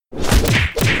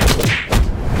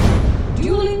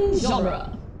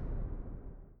genre.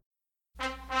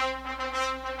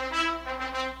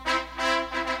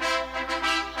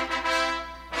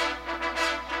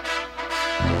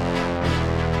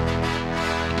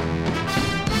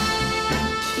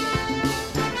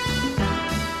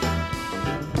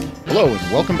 Hello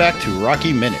and welcome back to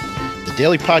Rocky Minute, the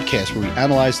daily podcast where we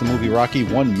analyze the movie Rocky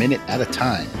 1 minute at a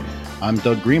time. I'm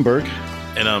Doug Greenberg.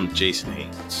 And I'm Jason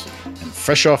Haynes. And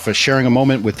fresh off of sharing a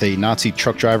moment with a Nazi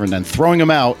truck driver and then throwing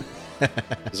him out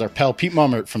is our pal Pete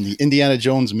Mummert from the Indiana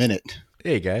Jones Minute.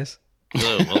 Hey, guys.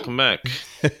 Hello, welcome back.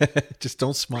 Just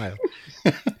don't smile.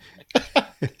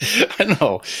 I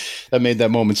know. That made that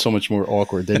moment so much more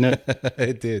awkward, didn't it?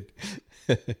 It did.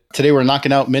 Today we're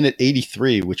knocking out minute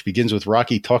 83, which begins with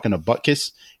Rocky talking to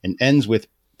Butkus and ends with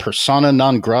persona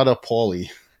non grata Paulie.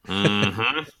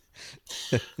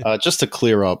 Mm-hmm. Just to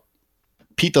clear up,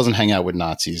 Pete doesn't hang out with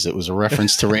Nazis. It was a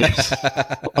reference to Raiders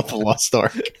of the Lost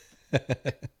Ark.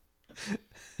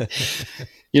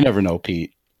 You never know,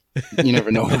 Pete. You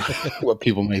never know what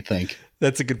people may think.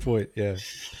 That's a good point, yeah.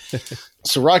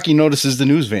 So Rocky notices the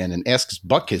news van and asks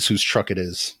Butkus whose truck it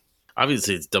is.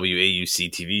 Obviously, it's WAUC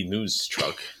TV news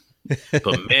truck.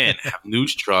 But man, have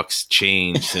news trucks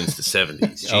changed since the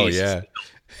 70s? Oh, Jesus.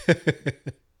 yeah.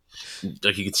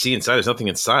 Like you can see inside, there's nothing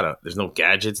inside. There's no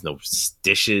gadgets, no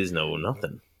dishes, no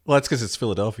nothing. Well, that's because it's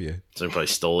Philadelphia. Someone probably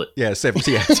stole it. Yeah,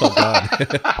 it's all gone.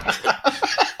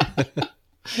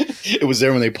 It was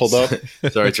there when they pulled up.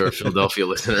 Sorry to our Philadelphia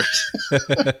listeners.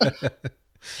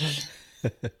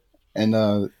 And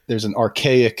there's an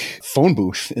archaic phone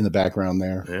booth in the background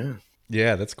there. Yeah.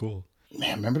 Yeah, that's cool.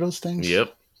 Man, remember those things?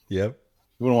 Yep. Yep.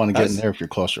 You wouldn't want to get in there if you're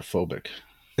claustrophobic.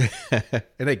 And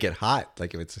they get hot,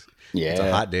 like if it's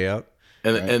a hot day out.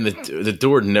 And and the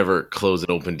door never closed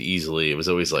and opened easily. It was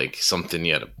always like something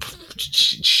you had to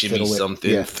shimmy Fiddle with. something,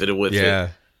 Yeah. fiddle with Yeah,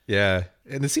 it. yeah.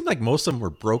 And it seemed like most of them were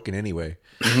broken anyway.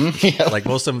 Yeah. Like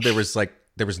most of them,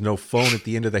 there was no phone at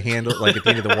the end of the handle, like at the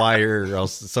end of the wire, or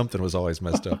else something was always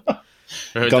messed up.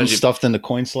 Gum stuffed in the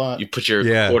coin slot. You put your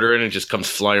Yeah. quarter in and it just comes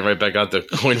flying right back out the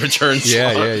coin return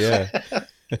slot. Yeah.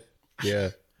 Yeah.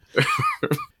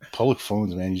 Public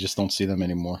phones, man, you just don't see them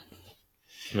anymore.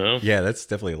 No? Yeah, that's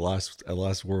definitely a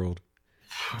lost world.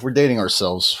 We're dating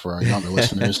ourselves for our younger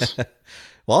listeners.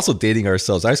 Well, also dating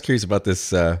ourselves. I was curious about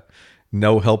this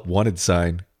no help wanted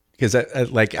sign because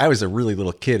I was a really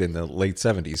little kid in the late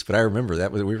 70s, but I remember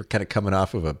we were kind of coming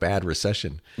off of a bad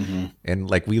recession, and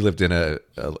like we lived in a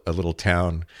little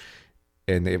town,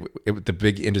 and the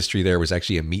big industry there was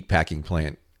actually a meat packing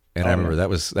plant, and I remember that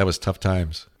was tough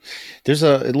times.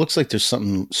 It looks like there's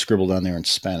something scribbled on there in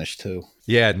Spanish too.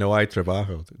 Yeah, no hay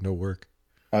trabajo, no work.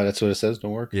 Oh, that's what it says. No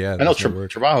work. Yeah, I know no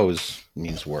work. trabajo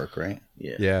means work, right?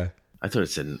 Yeah. Yeah. I thought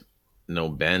it said no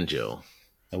banjo.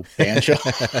 No banjo.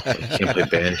 You can't play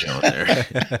banjo in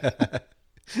there.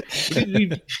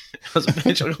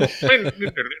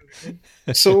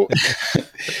 so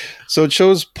it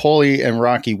shows Paulie and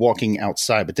Rocky walking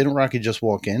outside, but didn't Rocky just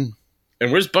walk in?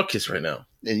 And where's Butkus right now?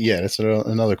 Yeah, that's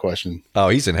another question. Oh,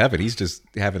 he's in heaven. He's just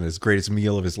having his greatest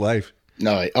meal of his life.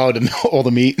 No, all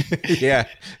the meat. Yeah.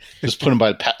 Just put him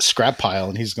by the scrap pile,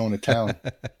 and he's going to town.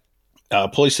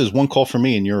 Paulie says, "One call for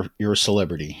me, and you're a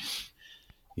celebrity."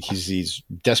 He's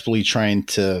desperately trying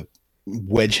to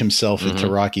wedge himself into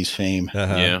Rocky's fame.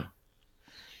 Uh-huh. Yeah.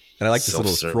 And I like this little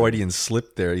Self-serving. Freudian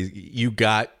slip there. You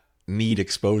need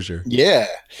exposure. Yeah,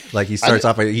 Like he starts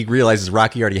off, he realizes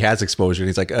Rocky already has exposure. And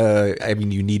he's like, I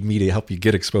mean, you need me to help you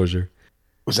get exposure.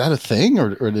 was that a thing,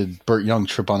 or did Burt Young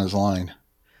trip on his line?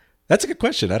 That's a good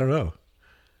question. I don't know.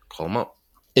 Call him up.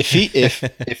 If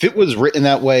it was written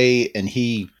that way and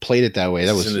he played it that way, it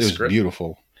It's was in the script.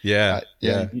 beautiful. Yeah.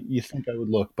 Yeah. You think I would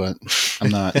look, but I'm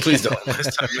not. Please don't.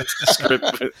 Last time it's the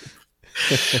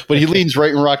script. But he leans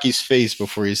right in Rocky's face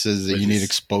before he says that With you need his-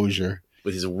 exposure.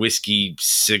 With his whiskey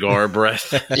cigar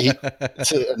breath.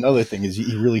 So another thing is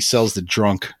he really sells the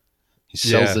drunk. He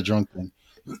sells Yeah. the drunk thing.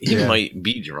 He Yeah. might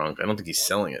be drunk. I don't think he's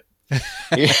selling it.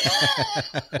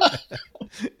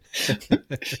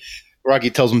 Rocky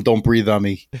tells him, "Don't breathe on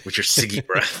me." With your ciggy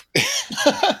breath.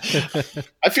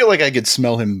 I feel like I could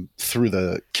smell him through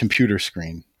the computer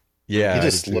screen. Yeah. He I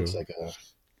just do too. looks like a.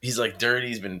 He's like dirty.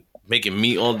 He's been making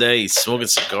meat all day. He's smoking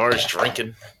cigars,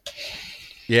 drinking.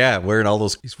 Yeah. Wearing all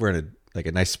those, he's wearing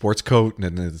a nice sports coat and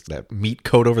then there's that meat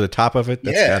coat over the top of it.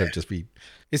 That's Yeah. gotta just be,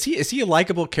 is he a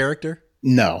likable character?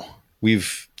 No,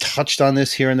 we've touched on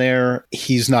this here and there.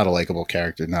 He's not a likable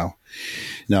character. No,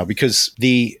 because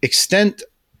the extent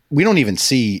we only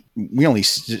see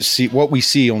what we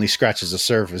see only scratches the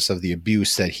surface of the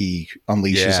abuse that he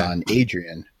unleashes Yeah. on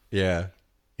Adrian. Yeah.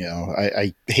 You know,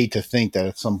 I hate to think that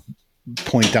at some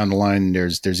point down the line,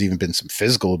 there's even been some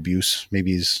physical abuse.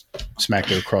 Maybe he's smacked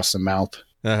her across the mouth.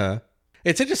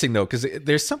 It's interesting though, because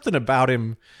there's something about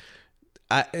him.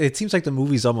 It seems like the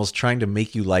movie's almost trying to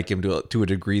make you like him to a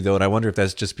degree, though, and I wonder if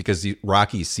that's just because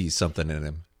Rocky sees something in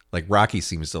him. Like Rocky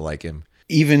seems to like him,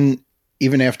 even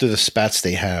after the spats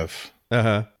they have.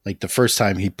 Like the first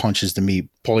time he punches the meat,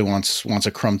 Paulie wants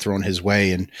a crumb thrown his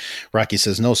way, and Rocky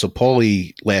says no. So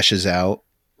Paulie lashes out.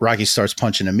 Rocky starts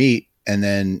punching the meat, and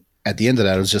then at the end of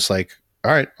that, it was just like,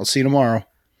 all right, I'll see you tomorrow.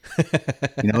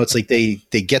 It's like they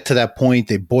get to that point,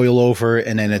 they boil over,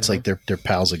 and then it's like they're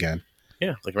pals again.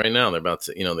 Yeah, like right now they're about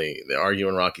to, they argue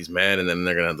and Rocky's mad, and then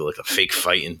they're gonna do like a fake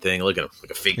fighting thing. Look at him,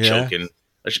 like a fake choking.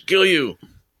 I should kill you.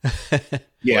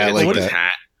 Yeah, I like that. His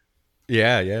hat.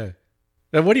 Yeah.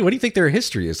 And what do you think their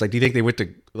history is? Like, do you think they went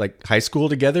to like high school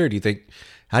together? Or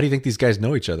how do you think these guys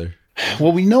know each other?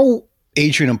 Well, we know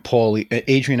Adrian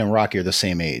and Rocky are the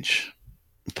same age.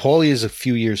 Paulie is a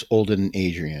few years older than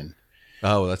Adrian.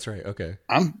 Oh, that's right. Okay.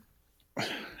 I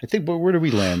think, where do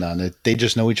we land on it? They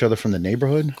just know each other from the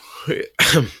neighborhood?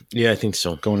 Yeah, I think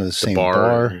so. Going to the same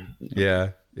bar. Yeah.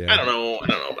 I don't know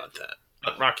about that.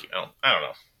 Rocky, I don't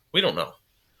know. We don't know.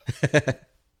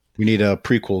 We need a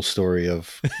prequel story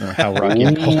of how Rocky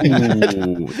and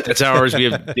Paulie. That's ours. We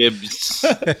have dibs.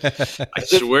 I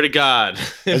swear to God.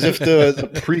 As if the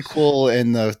prequel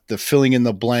and the filling in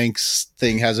the blanks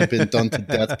thing hasn't been done to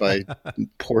death by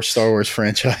poor Star Wars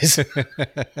franchise.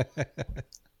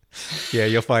 Yeah,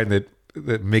 you'll find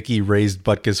that Mickey raised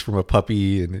Butkus from a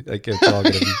puppy, and like it's all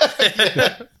gonna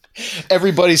be.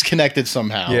 Everybody's connected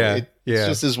somehow. Yeah, it's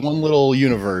just this one little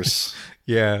universe.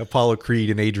 Yeah, Apollo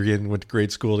Creed and Adrian went to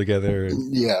grade school together.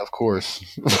 Yeah, of course.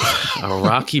 A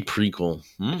Rocky prequel.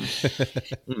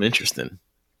 Interesting.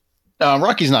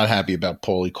 Rocky's not happy about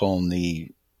Paulie calling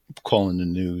the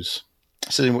news.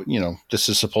 So, this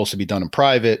is supposed to be done in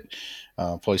private.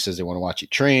 Paulie says they want to watch you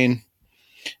train.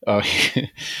 But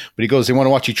he goes, they want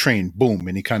to watch you train. Boom.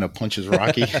 And he kind of punches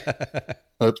Rocky a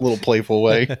little playful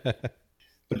way.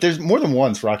 But there's more than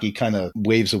once Rocky kind of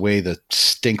waves away the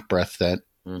stink breath that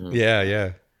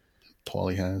Yeah.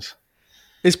 Paulie has.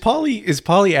 Is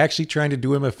Paulie actually trying to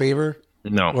do him a favor?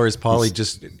 No. Or is Paulie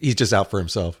he's just out for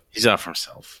himself? He's out for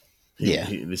himself. Yeah.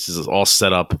 This is all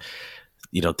set up,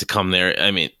 to come there.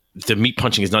 I mean, the meat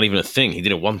punching is not even a thing. He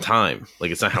did it one time. Like,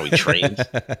 it's not how he trained.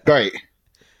 Right.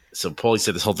 So Paulie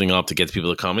set this whole thing up to get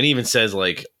people to come. And he even says,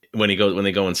 like, when they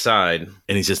go inside,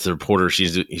 and he says to the reporter, he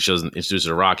introduces her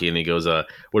to Rocky, and he goes,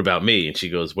 "What about me?" And she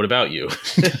goes, "What about you?"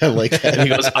 I like that. And he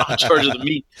goes, "I'm in charge of the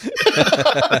meat."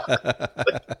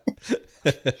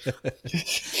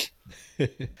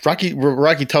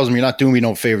 Rocky tells him, "You're not doing me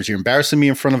no favors. You're embarrassing me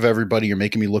in front of everybody. You're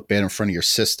making me look bad in front of your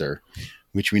sister,"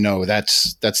 which we know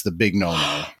that's the big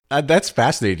no-no. That's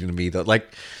fascinating to me, though.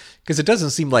 Like, because it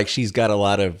doesn't seem like he's got a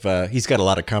lot of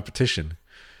competition.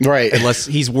 Right. Unless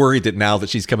he's worried that now that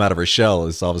she's come out of her shell,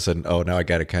 is all of a sudden, oh, now I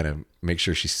got to kind of make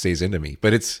sure she stays into me.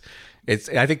 But it's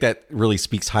I think that really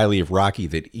speaks highly of Rocky,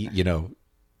 that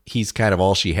he's kind of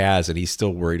all she has, and he's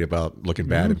still worried about looking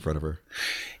bad in front of her.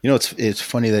 It's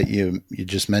funny that you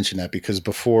just mentioned that, because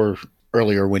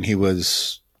earlier when he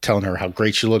was telling her how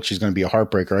great she looked, she's going to be a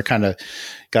heartbreaker, I kind of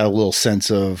got a little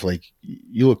sense of like,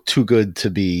 you look too good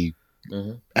to be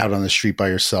out on the street by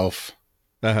yourself.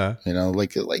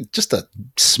 Like just a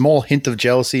small hint of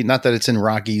jealousy. Not that it's in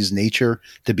Rocky's nature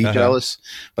to be jealous,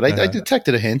 but I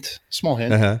detected a hint, small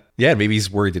hint. Yeah, maybe he's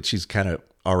worried that she's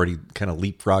already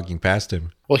leapfrogging past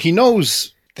him. Well, he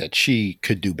knows that she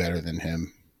could do better than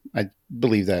him. I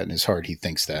believe that in his heart. He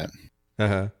thinks that.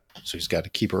 So he's got to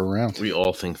keep her around. We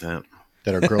all think that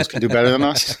our girls can do better than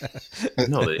us.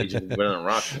 No, that Adrian can do better than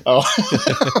Rocky. Oh.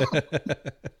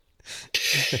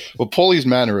 Well, Paulie's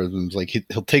mannerisms, like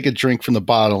he'll take a drink from the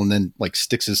bottle and then like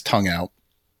sticks his tongue out,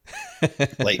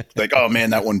 like oh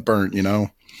man, that one burnt.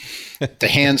 The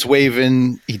hands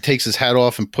waving. He takes his hat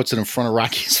off and puts it in front of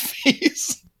Rocky's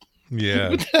face. Yeah,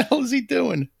 what the hell is he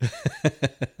doing?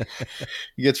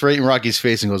 He gets right in Rocky's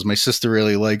face and goes, "My sister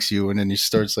really likes you," and then he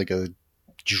starts like a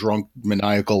drunk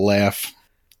maniacal laugh.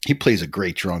 He plays a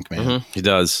great drunk, man. He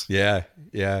does. Yeah.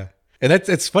 And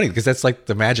it's funny because that's like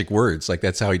the magic words. Like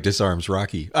that's how he disarms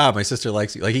Rocky. My sister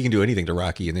likes you. Like he can do anything to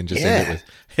Rocky and then just end it with,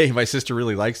 "Hey, my sister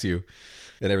really likes you,"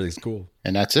 and everything's cool.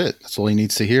 And that's it. That's all he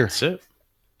needs to hear. That's it.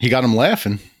 He got him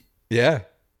laughing. Yeah.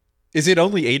 Is it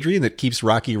only Adrian that keeps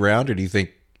Rocky around, or do you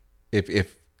think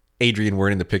if Adrian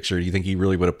weren't in the picture, do you think he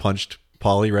really would have punched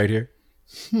Paulie right here?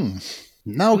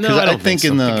 No, because I think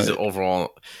so. I think he's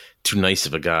overall too nice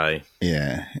of a guy.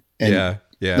 Yeah. And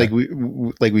Yeah. Like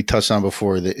we touched on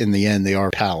before, that in the end they are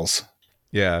pals.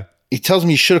 Yeah. He tells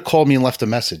me, "You should have called me and left a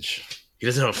message." He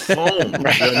doesn't have a phone.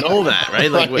 You don't know that,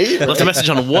 right? Like, left a message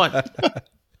on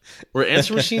what? Were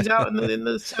answer machines out in the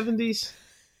 70s?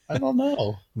 I don't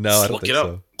know. No, I don't think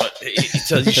so. But he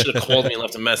should have called me and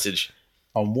left a message.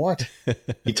 On what?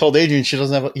 He told Adrian he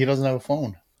doesn't have a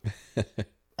phone.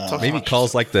 Maybe he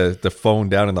calls like the phone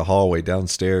down in the hallway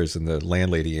downstairs and the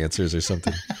landlady answers or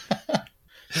something.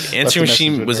 The answering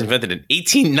machine was invented in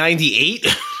 1898.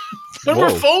 When were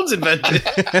phones invented?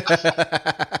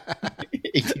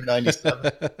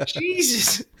 1897.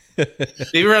 Jesus.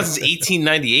 They were around since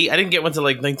 1898. I didn't get one until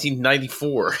like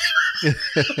 1994.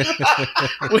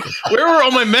 Where were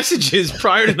all my messages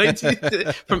prior to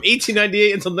from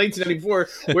 1898 until 1994?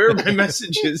 Where are my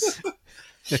messages?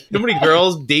 You know how many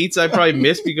girls' dates I probably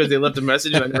missed because they left a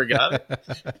message and I never got it?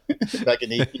 Back in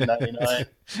 1899.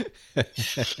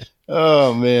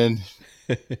 Oh, man.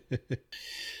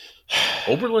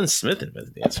 Oberlin Smith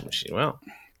invented the answering machine. Wow.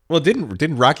 Well,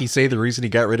 didn't Rocky say the reason he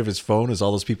got rid of his phone is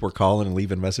all those people were calling and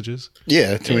leaving messages?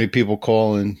 Yeah, too many people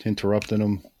call and interrupting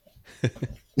him.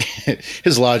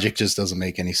 His logic just doesn't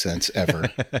make any sense ever.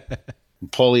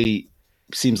 Paulie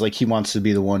seems like he wants to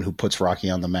be the one who puts Rocky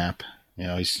on the map. You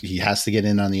know, he has to get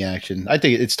in on the action. I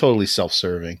think it's totally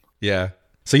self-serving. Yeah.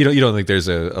 So you don't think there's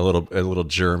a little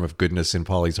germ of goodness in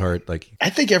Paulie's heart? Like, I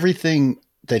think everything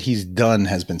that he's done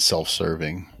has been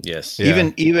self-serving. Yes.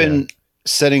 Yeah, even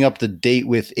setting up the date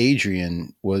with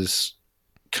Adrian was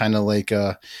kind of like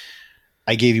I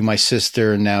gave you my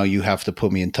sister, and now you have to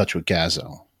put me in touch with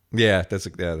Gazzo. Yeah,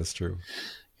 that's true.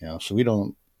 You know, so we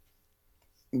don't.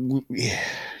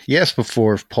 You asked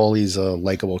before if Paulie's a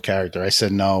likable character. I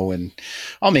said no, and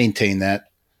I'll maintain that.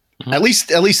 Mm-hmm. At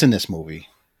least in this movie,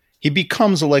 he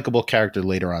becomes a likable character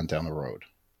later on down the road.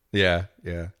 Yeah,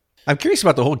 yeah. I'm curious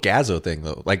about the whole Gazzo thing,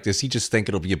 though. Like, does he just think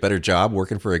it'll be a better job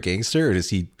working for a gangster, or does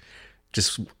he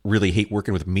just really hate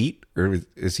working with meat, or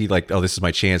is he like, oh, this is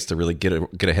my chance to really get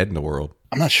ahead in the world?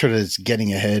 I'm not sure that it's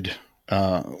getting ahead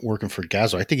working for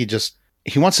Gazzo. I think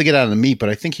he wants to get out of the meat, but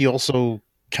I think he also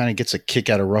kind of gets a kick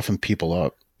out of roughing people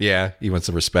up. Yeah, he wants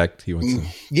some respect. He wants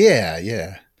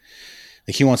yeah.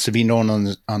 Like he wants to be known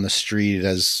on the street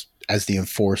as the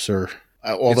enforcer.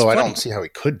 Although I don't see how he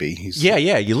could be. Yeah.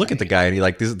 You look at the guy and you're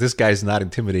like, this guy's not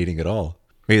intimidating at all.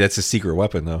 Maybe that's his secret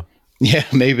weapon, though. Yeah,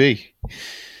 maybe.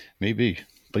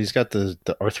 But he's got the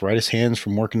arthritis hands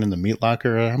from working in the meat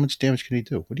locker. How much damage can he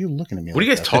do? What are you looking at me? What are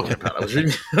you guys talking about? I was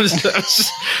reading. I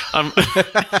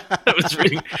was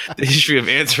reading the history of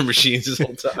answer machines this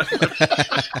whole time.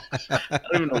 I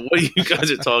don't even know what you guys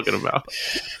are talking about.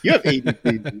 You have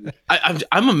ADD.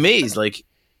 I'm amazed. Like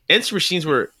answer machines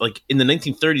were like in the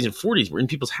 1930s and 40s were in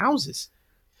people's houses.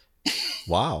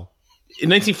 Wow. In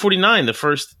 1949, the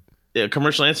first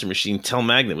commercial answer machine,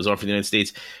 Telmagnet, was offered in the United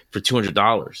States for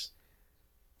 $200.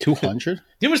 200?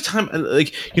 You know how much time,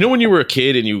 like, you know, when you were a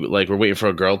kid and you like were waiting for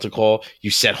a girl to call,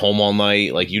 you sat home all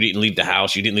night, like you didn't leave the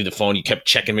house, you didn't leave the phone, you kept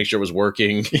checking, make sure it was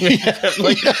working.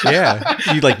 Yeah.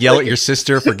 You like yell at your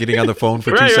sister for getting on the phone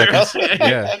for 2 seconds. Right.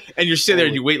 Yeah. And you're sitting there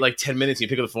and you wait like 10 minutes and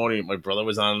you pick up the phone and my brother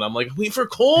was on and I'm like, I'm waiting for a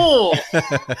call.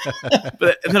 And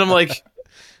then I'm like,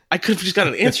 I could have just got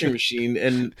an answering machine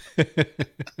and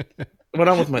went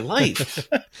on with my life.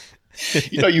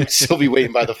 You know, you'd still be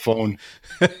waiting by the phone.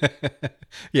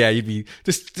 Yeah, you'd be,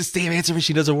 this damn answer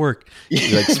machine doesn't work.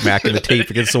 You're like smacking the tape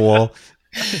against the wall.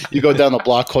 You go down the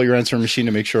block, call your answering machine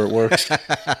to make sure it works. But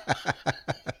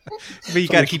you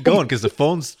got to keep going because the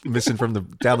phone's missing from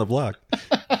down the block.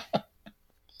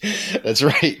 That's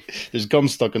right. There's gum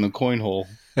stuck in the coin hole.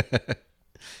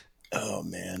 Oh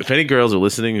man! If any girls are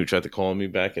listening who tried to call me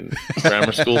back in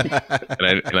grammar school and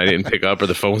I didn't pick up or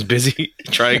the phone's busy,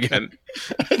 try again.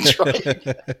 Try again.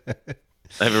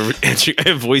 I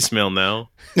have voicemail now.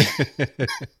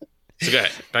 So go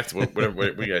ahead. Back to what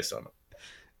you guys talking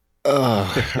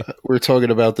about? We're talking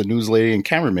about the news lady and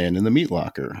cameraman in the meat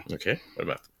locker. Okay. What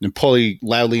about them? And Paulie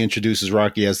loudly introduces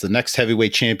Rocky as the next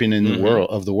heavyweight champion in the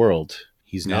world.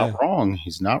 He's not wrong.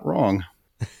 He's not wrong.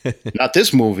 Not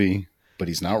this movie. But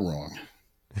he's not wrong.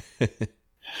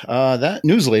 That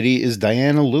news lady is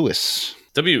Diana Lewis.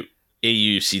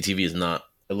 WAUCTV is not.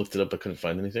 I looked it up. I couldn't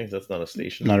find anything. That's not a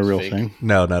station. Not a real fake thing.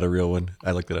 No, not a real one.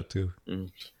 I looked it up too.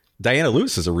 Diana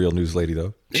Lewis is a real news lady,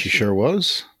 though. She sure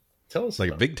was. Tell us,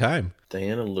 like big time.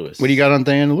 Diana Lewis. What do you got on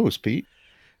Diana Lewis, Pete?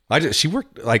 She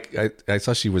worked like I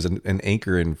saw she was an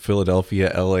anchor in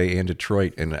Philadelphia, L.A., and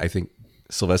Detroit, and I think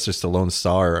Sylvester Stallone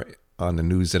saw her on the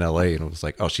news in L.A. and was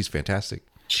like, "Oh, she's fantastic."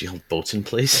 She held boats in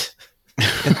place.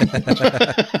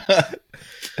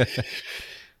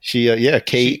 She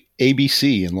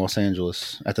KABC in Los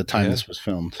Angeles at the time this was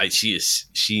filmed. I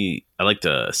like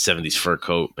the 70s fur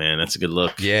coat, man. That's a good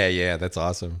look. Yeah, that's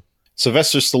awesome.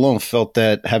 Sylvester Stallone felt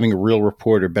that having a real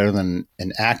reporter better than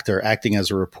an actor acting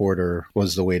as a reporter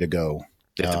was the way to go.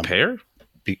 They have to pay her?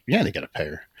 Yeah, they got to pay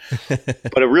her.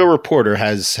 But a real reporter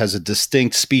has a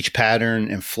distinct speech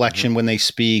pattern, inflection when they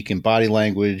speak, and body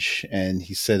language. And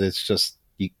he said it's just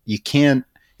you can't.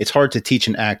 It's hard to teach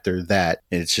an actor that.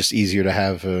 It's just easier to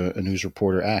have a news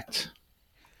reporter act.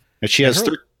 And she has.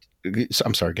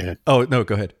 I'm sorry. Go ahead. Oh no,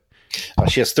 go ahead.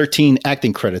 She has 13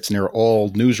 acting credits, and they're all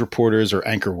news reporters or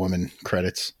anchor woman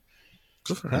credits.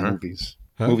 Good for her. Movies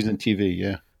and TV.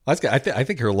 Yeah. I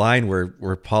think her line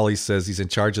where Paulie says he's in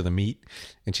charge of the meat,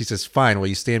 and she says, "Fine, will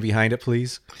you stand behind it,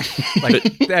 please?" Like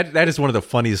that is one of the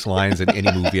funniest lines in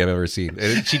any movie I've ever seen.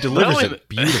 And she delivers it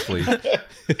beautifully.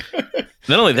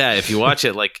 Not only that, if you watch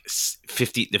it like the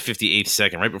 58th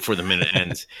second, right before the minute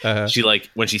ends, she like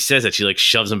when she says that, she like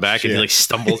shoves him back and he like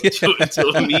stumbles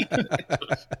into a meat.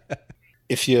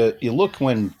 If you look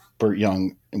when Burt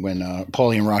Young, when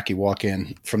Paulie and Rocky walk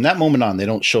in, from that moment on, they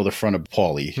don't show the front of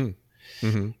Paulie.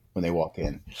 Mm-hmm. When they walk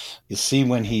in, you see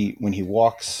when they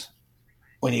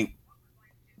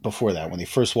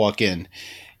first walk in,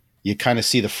 you kind of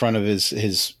see the front of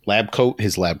his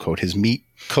meat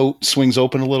coat swings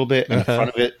open a little bit, and the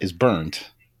front of it is burned.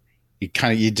 You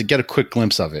get a quick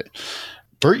glimpse of it.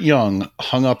 Burt Young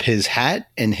hung up his hat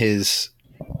and his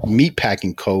meat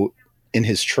packing coat in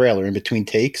his trailer in between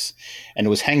takes, and it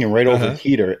was hanging right over the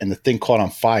heater, and the thing caught on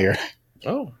fire.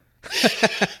 Oh.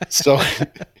 So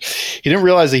he didn't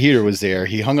realize the heater was there.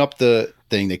 He hung up the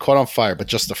thing. They caught on fire, but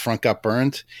just the front got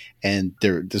burned. And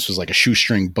this was like a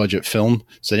shoestring budget film,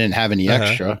 so they didn't have any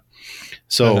extra.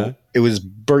 So it was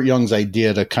Burt Young's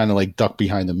idea to kind of like duck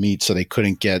behind the meat, so they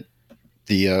couldn't get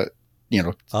the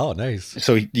Oh, nice.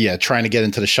 So trying to get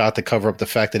into the shot to cover up the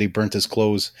fact that he burnt his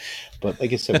clothes. But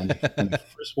like I said, when you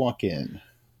first walk in,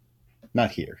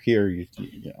 not here. Here, it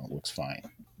looks fine.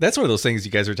 That's one of those things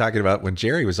you guys were talking about when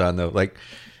Jerry was on, though. Like,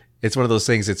 it's one of those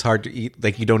things it's hard to eat.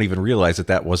 Like, you don't even realize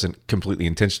that wasn't completely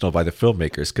intentional by the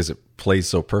filmmakers because it plays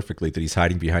so perfectly that he's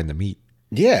hiding behind the meat.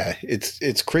 Yeah,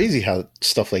 it's crazy how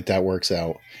stuff like that works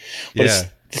out.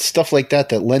 But it's stuff like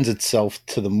that lends itself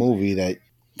to the movie that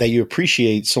you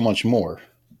appreciate so much more.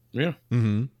 Yeah.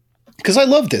 Mm-hmm. Because I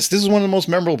love this. This is one of the most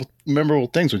memorable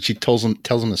things when she tells him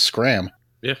to scram.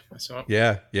 Yeah, I saw it.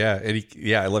 Yeah, and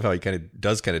I love how he kind of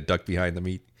duck behind the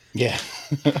meat. Yeah.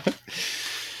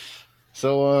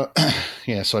 So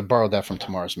so I borrowed that from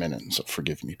Tomorrow's Minute. So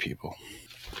forgive me, people.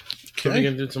 Okay. What are you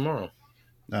gonna do tomorrow?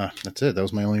 That's it. That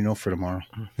was my only note for tomorrow.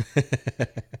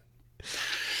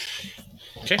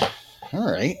 Okay. All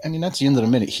right. I mean, that's the end of the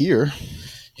minute here.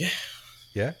 Yeah.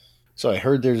 Yeah. So I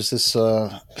heard there's this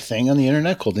thing on the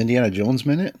internet called Indiana Jones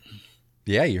Minute.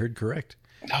 Yeah, you heard correct.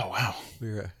 Oh wow.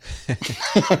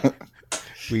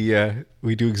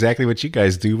 We do exactly what you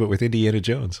guys do, but with Indiana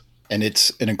Jones. And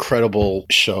it's an incredible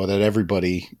show that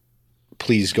everybody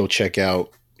please go check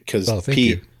out because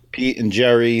Pete and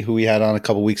Jerry, who we had on a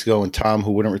couple weeks ago, and Tom,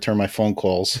 who wouldn't return my phone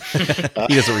calls.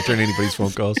 He doesn't return anybody's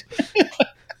phone calls.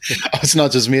 It's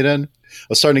not just me then. I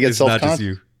was starting to get self-conscious. Not just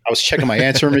you. I was checking my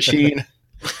answering machine.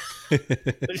 Making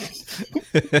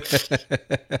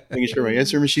sure my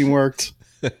answering machine worked.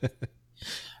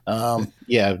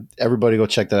 Everybody go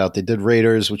check that out. They did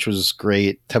Raiders, which was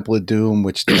great. Temple of Doom,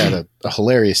 which they had a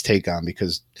hilarious take on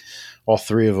because all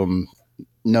three of them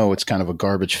know it's kind of a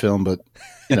garbage film, but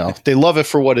they love it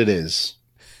for what it is.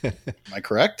 Am I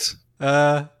correct?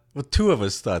 Well, two of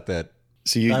us thought that.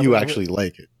 So you actually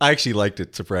like it. I actually liked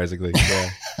it, surprisingly. Yeah.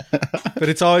 But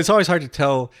it's always hard to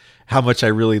tell how much I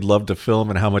really loved the film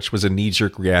and how much was a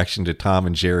knee-jerk reaction to Tom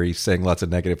and Jerry saying lots of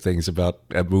negative things about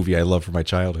a movie I loved from my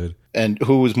childhood. And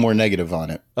who was more negative on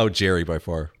it? Oh, Jerry by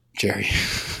far. Jerry.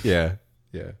 Yeah.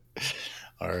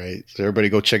 All right. So everybody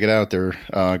go check it out. They're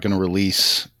going to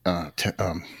release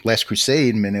Last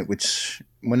Crusade Minute, which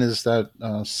when is that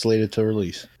slated to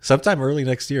release? Sometime early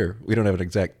next year. We don't have an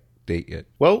exact date yet.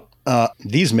 Well,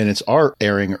 these minutes are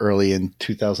airing early in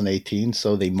 2018,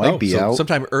 so they might be out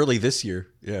sometime early this year.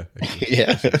 Yeah.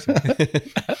 Yeah.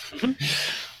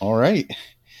 All right.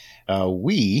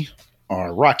 We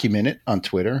are Rocky Minute on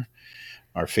Twitter.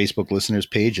 Our Facebook listeners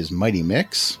page is Mighty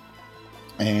Mix.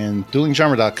 And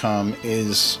duelinggenre.com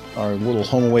is our little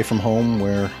home away from home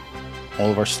where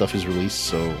all of our stuff is released,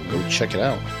 so go check it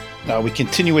out. We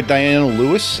continue with Diana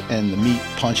Lewis and the meat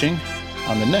punching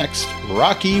on the next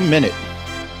Rocky Minute.